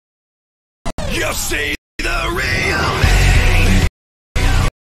You see the real me.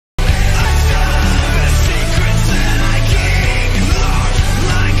 I serve a secret that I keep locked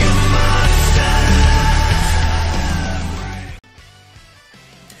like a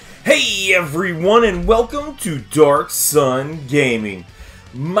monster. Hey everyone, and welcome to Darkson Gaming.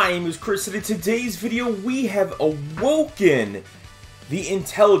 My name is Chris, and in today's video we have awoken the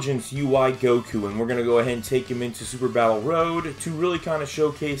Intelligence UI Goku, and we're going to go ahead and take him into Super Battle Road to really kind of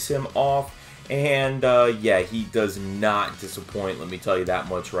showcase him off. And yeah, he does not disappoint, let me tell you that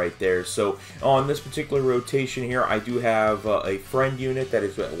much right there. So on this particular rotation here, I do have a friend unit that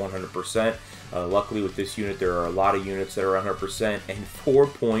is at 100%. Luckily with this unit, there are a lot of units that are 100%, and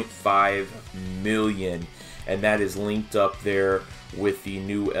 4.5 million. And that is linked up there with the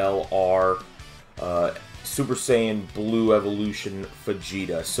new LR Super Saiyan Blue Evolution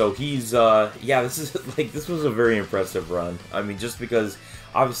Vegeta. So he's, yeah, this was a very impressive run. I mean, just because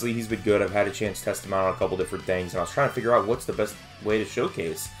obviously he's been good. I've had a chance to test him out on a couple different things, and I was trying to figure out what's the best way to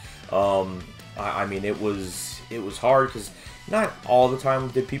showcase. I mean, it was hard because not all the time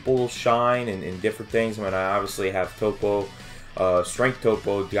did people shine in different things. I mean, I obviously have Topo, Strength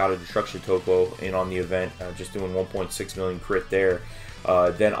Topo, got a Destruction Topo in on the event, just doing 1.6 million crit there.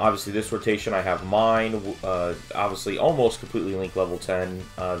 Then obviously this rotation I have mine, obviously almost completely linked level 10.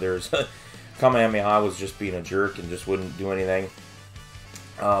 There's Kamehameha was just being a jerk and just wouldn't do anything.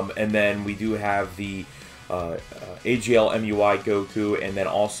 And then we do have the AGL MUI Goku, and then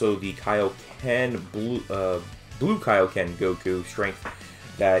also the Kaioken Blue Kaioken Goku Strength.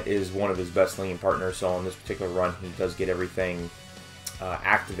 That is one of his best linking partners. So on this particular run, he does get everything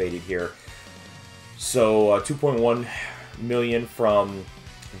activated here. So 2.1 million from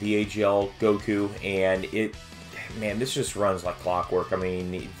the AGL Goku, and man, this just runs like clockwork. I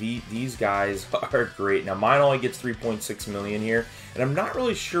mean, these guys are great. Now mine only gets 3.6 million here, and I'm not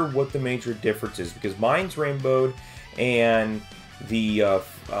really sure what the major difference is, because mine's rainbowed and the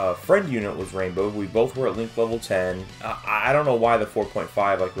friend unit was rainbowed. We both were at link level 10. I don't know why the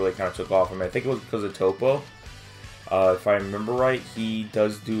 4.5 like really kind of took off. I mean, I think it was because of Topo. If I remember right, he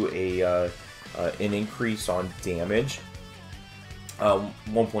does do an increase on damage.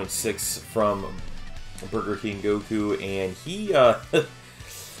 1.6 from Burger King Goku, and he,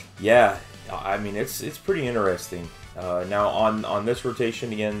 yeah, I mean, it's pretty interesting. Now on this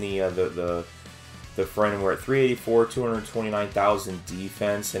rotation again, the friend, we're at 384, 229,000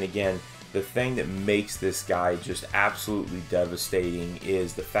 defense, and again, the thing that makes this guy just absolutely devastating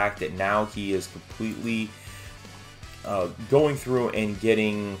is the fact that now he is completely going through and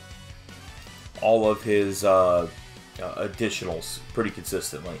getting all of his additionals pretty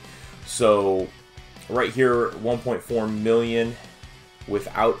consistently. So right here, 1.4 million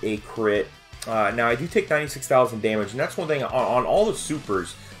without a crit. Now I do take 96,000 damage, and that's one thing on all the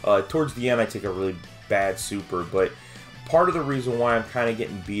supers. Towards the end, I take a really bad super, but part of the reason why I'm kind of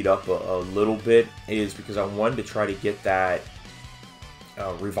getting beat up a little bit is because I wanted to try to get that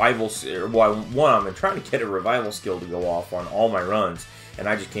revival. Well, one, I'm trying to get a revival skill to go off on all my runs, and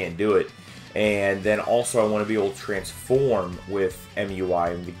I just can't do it. And then also I want to be able to transform with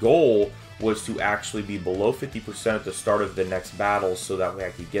MUI, and the goal was to actually be below 50% at the start of the next battle, so that way I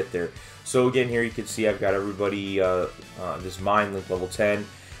could get there. So again, here you can see I've got everybody, this mine link level 10,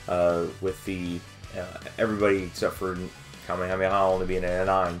 with the everybody except for Kamehameha only being at a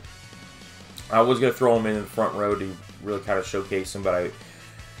 9. I was going to throw him in the front row to really kind of showcase him, but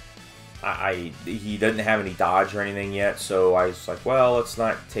he doesn't have any dodge or anything yet, so I was like, well, let's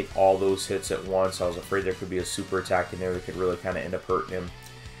not take all those hits at once. I was afraid there could be a super attack in there that could really kind of end up hurting him.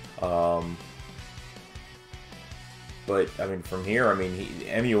 But I mean, from here, I mean,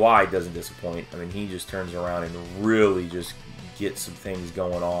 MUI doesn't disappoint. I mean, he just turns around and really just gets some things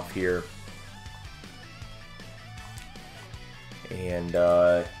going off here. And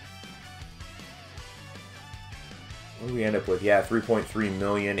what do we end up with? Yeah, 3.3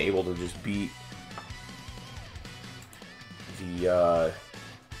 million, able to just beat the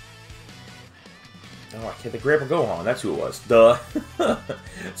the Grandpa Gohan, that's who it was. Duh.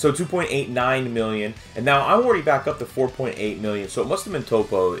 So 2.89 million, and now I'm already back up to 4.8 million. So it must have been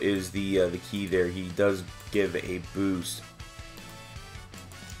Topo is the key there. He does give a boost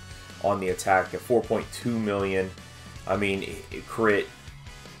on the attack at 4.2 million. I mean, crit.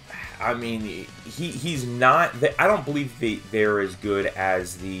 I mean, he's not. I don't believe they're as good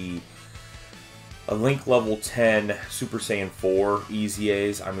as the Link level 10 Super Saiyan 4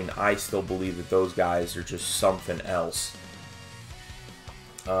 EZAs. I mean, I still believe that those guys are just something else.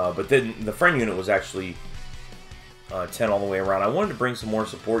 But then the friend unit was actually 10 all the way around. I wanted to bring some more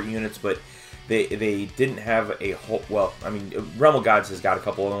support units, but They didn't have a whole... Well, I mean, Realm of Gods has got a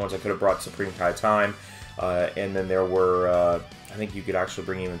couple other ones. I could have brought Supreme Kai Time. And then there were... I think you could actually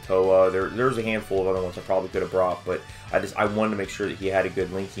bring even Toa. There's a handful of other ones I probably could have brought. But I wanted to make sure that he had a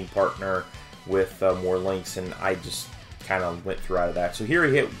good linking partner with more links. And I just kind of went through out of that. So here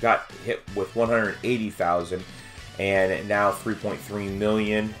he got hit with 180,000. And now 3.3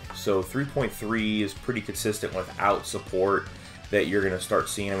 million. So 3.3 is pretty consistent without support that you're going to start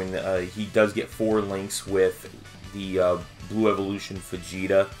seeing. I mean, he does get 4 links with the Blue Evolution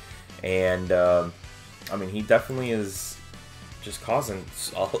Vegeta, and I mean, he definitely is just causing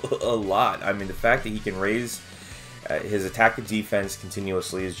a lot. I mean, the fact that he can raise his attack and defense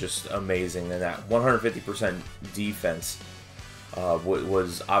continuously is just amazing, and that 150% defense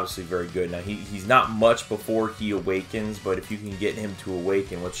was obviously very good. Now, he's not much before he awakens, but if you can get him to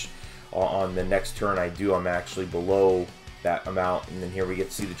awaken, which on the next turn I'm actually below that amount, and then here we get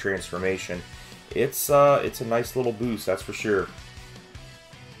to see the transformation. It's a nice little boost, that's for sure.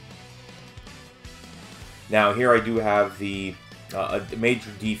 Now here I do have the a major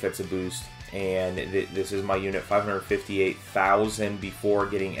defensive boost, and this is my unit, 558,000 before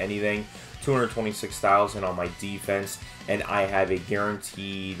getting anything, 226,000 on my defense, and I have a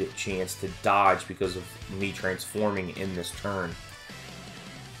guaranteed chance to dodge because of me transforming in this turn.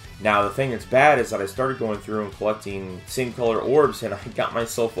 Now, the thing that's bad is that I started going through and collecting same color orbs, and I got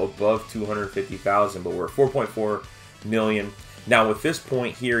myself above 250,000, but we're at 4.4 million. Now, with this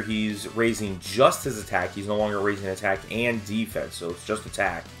point here, he's raising just his attack. He's no longer raising attack and defense, so it's just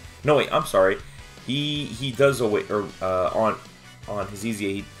attack. No, wait, I'm sorry. He does awake, or on his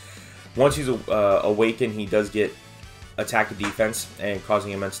EZA, once he's awakened, he does get attack and defense and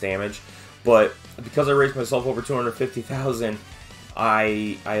causing immense damage. But because I raised myself over 250,000,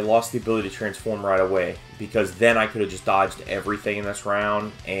 I lost the ability to transform right away, because then I could have just dodged everything in this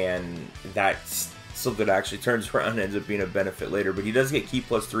round, and that's something that actually turns around and ends up being a benefit later. But he does get Ki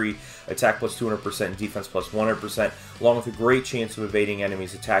 +3, attack +200%, and defense +100%, along with a great chance of evading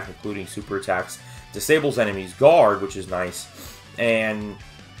enemies' attack, including super attacks, disables enemies' guard, which is nice, and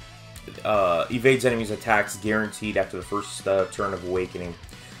evades enemies' attacks guaranteed after the first turn of awakening.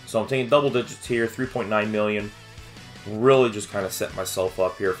 So I'm taking double digits here, 3.9 million. Really just kind of set myself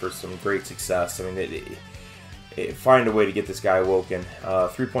up here for some great success. I mean, find a way to get this guy awoken.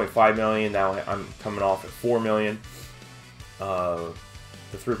 3.5 million, now I'm coming off at 4 million. The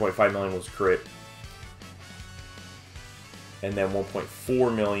 3.5 million was crit. And then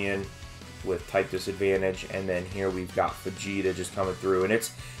 1.4 million with type disadvantage. And then here we've got Vegeta just coming through. And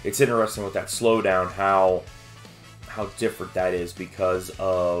it's interesting with that slowdown how different that is because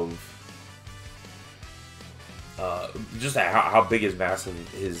of just how big his massive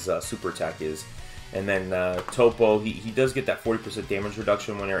his super attack is. And then Topo, he does get that 40% damage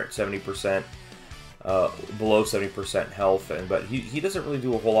reduction when they're at 70%, below 70% health, but he doesn't really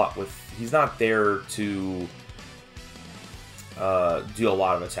do a whole lot with, he's not there to do a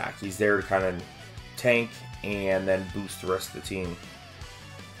lot of attack. He's there to kind of tank and then boost the rest of the team.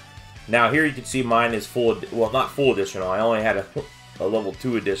 Now here you can see mine is full, well, not full additional, I only had a level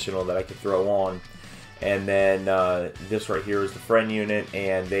 2 additional that I could throw on. And then this right here is the friend unit,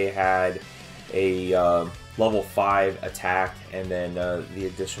 and they had a level 5 attack, and then the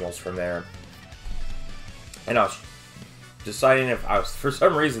additionals from there. And I was deciding if I was, for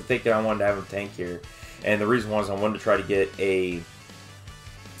some reason, thinking I wanted to have him tank here, and the reason was I wanted to try to get a,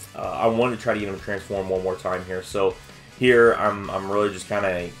 I wanted to try to get him to transform one more time here. So here I'm really just kind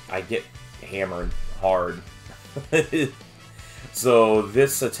of, I get hammered hard. So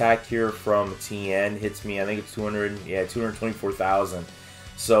this attack here from TN hits me, I think it's 224,000.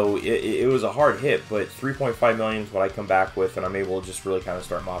 So it was a hard hit, but 3.5 million is what I come back with, and I'm able to just really kind of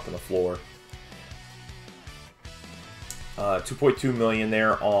start mopping the floor. 2.2 million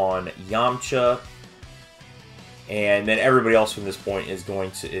there on Yamcha, and then everybody else from this point is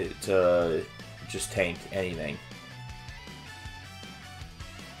going to just tank anything.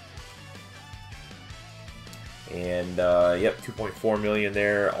 And, yep, 2.4 million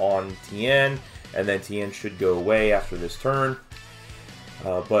there on TN, and then TN should go away after this turn.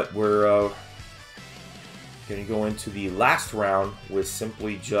 But we're going to go into the last round with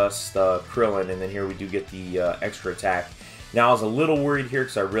simply just Krillin, and then here we do get the extra attack. Now, I was a little worried here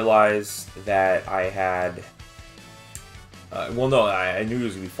because I realized that I had... well, no, I knew it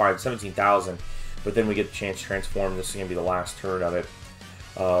was going to be fine, 17,000, but then we get the chance to transform. This is going to be the last turn of it.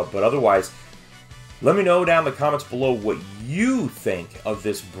 But otherwise... let me know down in the comments below what you think of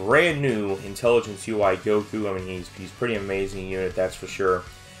this brand new Intelligence UI Goku. I mean, he's pretty amazing unit, that's for sure.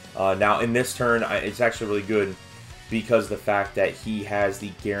 Now, in this turn, it's actually really good because the fact that he has the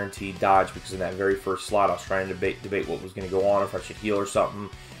guaranteed dodge, because in that very first slot I was trying to debate what was going to go on, if I should heal or something,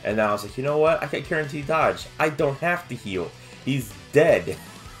 and then I was like, you know what, I got guaranteed dodge, I don't have to heal, he's dead.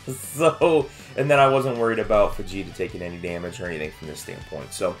 So, and then I wasn't worried about Vegeta taking any damage or anything from this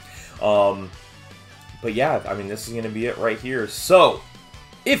standpoint. So, but yeah, I mean, this is going to be it right here. So,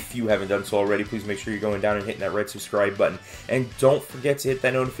 if you haven't done so already, please make sure you're going down and hitting that red subscribe button. And don't forget to hit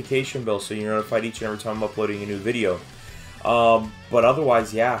that notification bell so you're notified each and every time I'm uploading a new video. But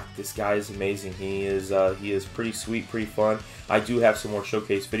otherwise, yeah, this guy is amazing. He is pretty sweet, pretty fun. I do have some more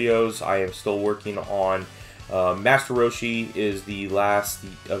showcase videos. I am still working on Master Roshi is the last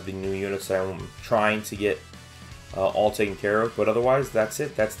of the new units that I'm trying to get all taken care of. But otherwise, that's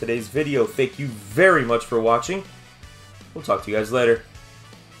it. That's today's video. Thank you very much for watching. We'll talk to you guys later.